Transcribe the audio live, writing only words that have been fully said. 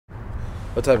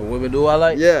What type of women do I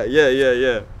like? Yeah.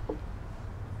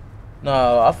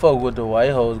 No, I fuck with the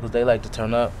white hoes because they like to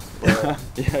turn up.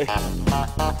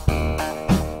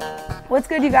 What's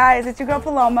good, you guys? It's your girl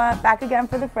Paloma, back again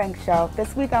for the Frank Show.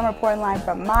 This week I'm reporting live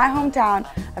from my hometown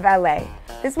of LA.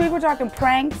 This week we're talking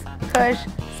pranks, kush,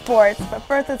 sports, but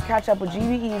first let's catch up with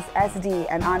GBE's SD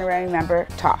and honorary member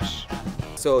Tosh.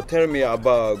 So tell me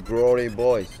about Glory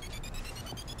Boys.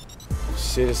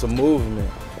 Shit, it's a movement.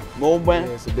 Movement?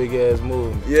 Yeah, it's a big ass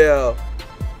movement. Yeah.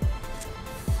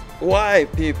 Why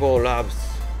people love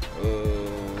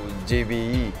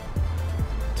GBE?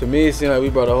 To me, it seemed like we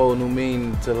brought a whole new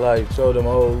meaning to life, showed them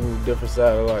a whole different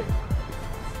side of life.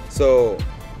 So,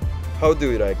 how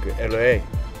do you like LA?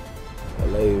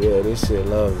 LA, yeah, this shit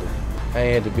lovely. I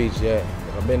ain't hit the beach yet,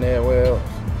 but I've been there well.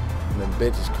 And them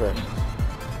bitches crazy.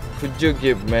 Could you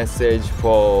give message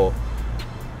for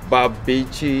bad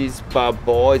bitches, bad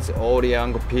boys, all the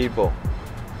young people?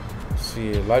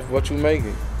 Shit, life what you make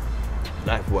it.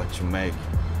 Life what you make.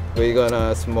 We're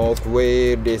gonna smoke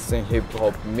weed, listen hip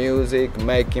hop music,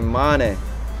 making money.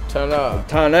 Turn up.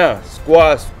 Turn up.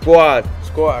 Squad.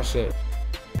 Shit.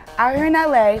 Out here in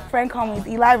LA, Frank homies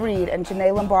Eli Reed and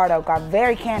Jenne Lombardo got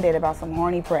very candid about some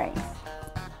horny pranks.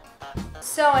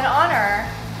 So in honor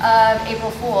of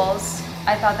April Fools,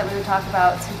 I thought that we would talk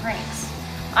about some pranks.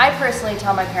 I personally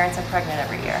tell my parents I'm pregnant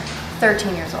every year.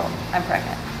 13 years old, I'm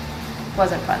pregnant.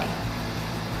 Wasn't funny.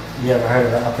 You ever heard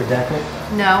of an upper decker?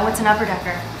 No, what's an upper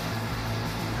decker?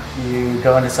 You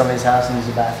go into somebody's house and use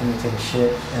the bathroom, you take a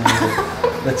shit, and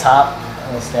the top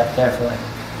will stay up there for like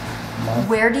a month.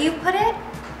 Where do you put it?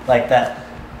 Like that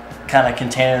kind of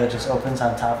container that just opens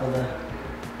on top of the...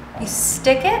 You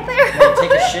stick it there? No, you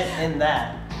take a shit in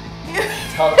that.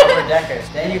 It's called upper deckers.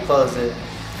 Then you close it.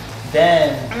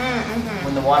 Then,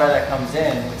 when the water that comes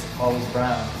in, it's always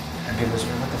brown. And people just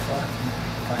go, what the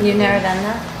fuck? You've never done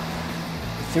that?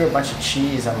 Threw a bunch of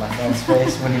cheese on my friend's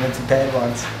face when he went to bed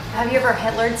once. Have you ever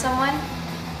Hitlered someone?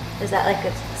 Is that like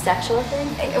a sexual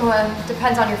thing? Well,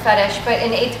 depends on your fetish, but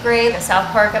in 8th grade, a South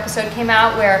Park episode came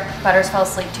out where Butters fell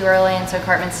asleep too early, and so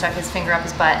Cartman stuck his finger up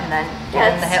his butt and then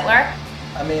gave him the Hitler.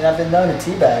 I mean, I've been known to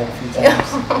teabag a few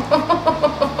times.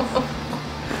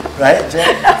 Right,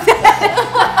 Jen?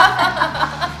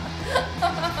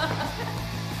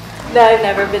 No, I've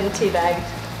never been teabagged.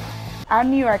 Out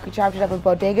in New York, we chopped it up with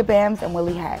Bodega Bamz and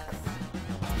Willie Hex.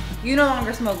 You no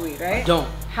longer smoke weed, right? I don't.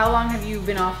 How long have you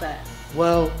been off that?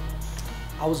 Well,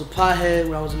 I was a pothead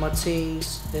when I was in my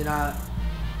teens, and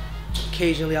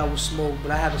occasionally I would smoke,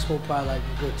 but I haven't smoked probably like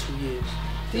a good 2 years.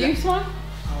 Do you smoke?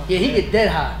 Yeah, he get dead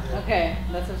high. Okay,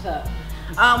 that's what's up.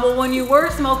 Well, when you were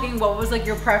smoking, what was like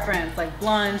your preference? Like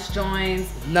blunts, joints?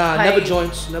 Nah,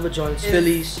 pipes? never joints.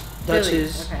 Phillies,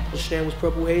 Dutches. Okay. The strand was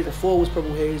Purple Haze. The 4 was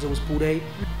Purple Haze. It was Poulet.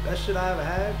 Best shit I ever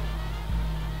had,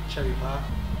 cherry pie.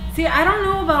 See, I don't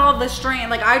know about all the strain.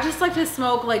 Like, I just like to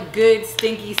smoke like good,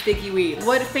 stinky, sticky weed.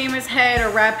 What famous head or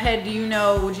rap head do you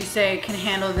know, would you say, can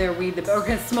handle their weed or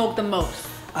can smoke the most?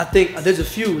 I think there's a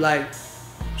few, like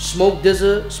Smoke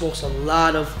Dizza smokes a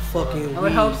lot of fucking weed. I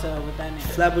would hope so with that name.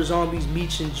 Flapper Zombies,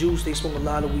 Meech and Juice, they smoke a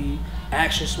lot of weed.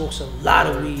 Action smokes a lot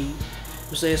of weed. You know what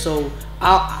I'm saying? So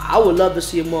I would love to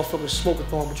see a motherfucker smoke a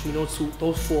thong between those 4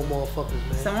 motherfuckers,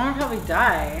 man. Someone would probably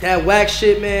die. That wax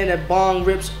shit, man, that bong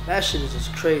rips, that shit is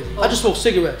just crazy. I just smoke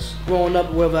cigarettes. Growing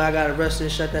up, wherever I got arrested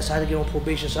and shit, that's how I had to get on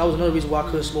probation. So that was another reason why I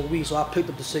couldn't smoke weed. So I picked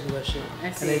up the cigarette shit.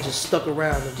 I see. And they just stuck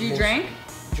around. Do you drink?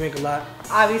 Drink a lot.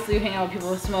 Obviously, you hang out with people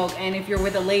who smoke, and if you're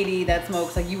with a lady that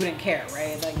smokes, like, you wouldn't care,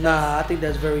 right? Like, nah, I think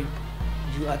that's very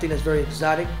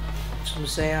exotic. You know what I'm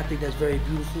saying? I think that's very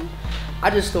beautiful. I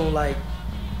just don't like,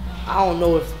 I don't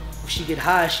know if she get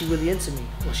high, she really into me,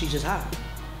 or she just high.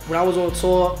 When I was on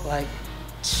tour, like,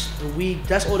 the weed,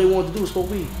 that's all they wanted to do was smoke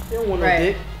weed. They don't want no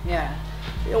dick. Yeah.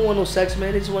 They don't want no sex,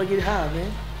 man. They just want to get high,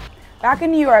 man. Back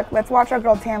in New York, let's watch our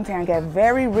girl Tam Tam get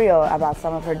very real about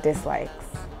some of her dislikes.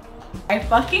 I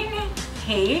fucking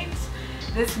hate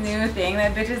this new thing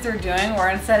that bitches are doing where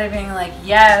instead of being like,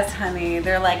 yes, honey,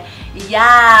 they're like,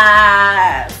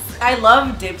 yes. I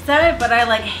love Dipset, but I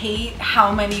like hate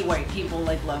how many white people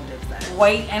like love Dipset.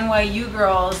 White NYU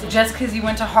girls, just because you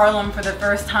went to Harlem for the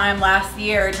first time last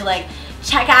year to like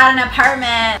check out an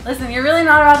apartment. Listen, you're really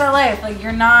not about that life. Like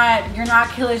you're not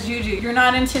Killa Juju. You're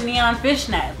not into neon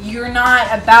fishnet. You're not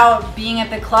about being at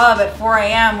the club at 4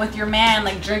 a.m. with your man,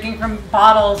 like drinking from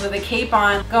bottles with a cape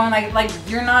on, going like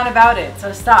you're not about it,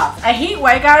 so stop. I hate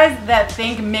white guys that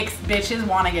think mixed bitches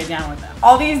want to get down with them.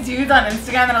 All these dudes on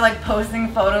Instagram that are like posting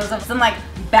photos of some like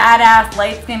badass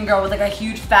light-skinned girl with like a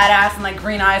huge fat ass and like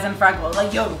green eyes and freckles.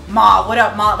 Like, yo, ma, what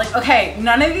up, ma? Like, okay,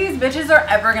 none of these bitches are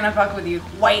ever gonna fuck with you.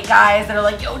 White guys that are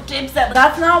like, yo, Dipset.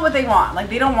 That's not what they want. Like,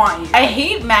 they don't want you. I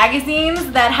hate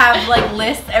magazines that have like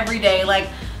lists every day, like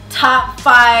top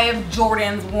 5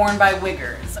 Jordans worn by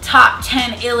wiggers. Top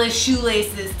 10 illest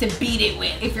shoelaces to beat it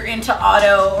with if you're into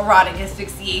autoerotic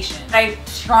asphyxiation. I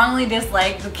strongly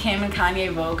dislike the Kim and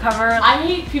Kanye Vogue cover. I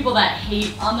hate people that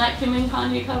hate on that Kim and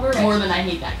Kanye cover more than I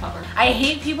hate that cover. I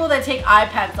hate people that take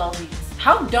iPad selfies.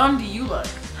 How dumb do you look?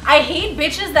 I hate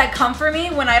bitches that come for me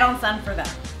when I don't send for them.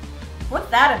 What's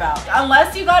that about?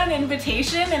 Unless you got an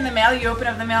invitation in the mail, you open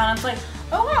up the mail and it's like,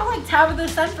 oh wow, like Tabitha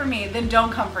sent for me, then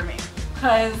don't come for me.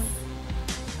 Because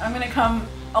I'm gonna come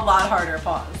a lot harder,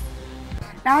 pause.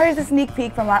 Now here's a sneak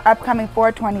peek from our upcoming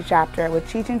 420 chapter with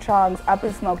Cheech and Chong's Up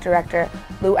in Smoke director,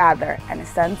 Lou Adler, and his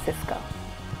son, Cisco.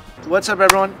 What's up,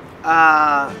 everyone?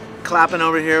 Clapping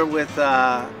over here with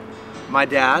my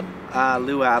dad,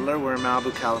 Lou Adler. We're in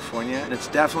Malibu, California. And it's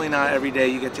definitely not every day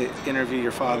you get to interview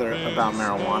your father about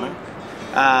marijuana.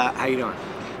 How you doing?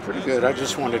 Pretty good. I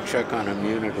just want to check on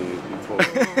immunity before.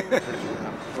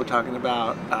 We're talking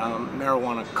about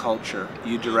marijuana culture.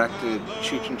 You directed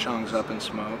Cheech and Chong's Up in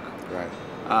Smoke. Right.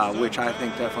 Which I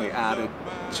think definitely added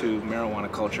to marijuana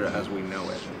culture as we know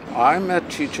it. I met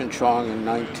Cheech and Chong in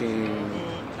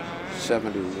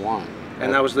 1971.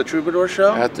 And that was the Troubadour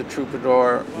show? At the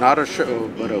Troubadour, not a show,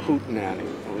 but a hootenanny.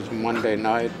 It was Monday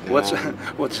night. What's a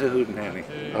hootenanny?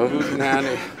 A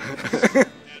hootenanny.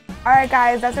 Alright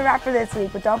guys, that's a wrap for this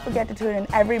week, but don't forget to tune in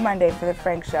every Monday for The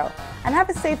Frank Show. And have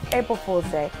a safe April Fool's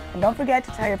Day. And don't forget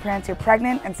to tell your parents you're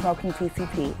pregnant and smoking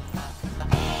PCP.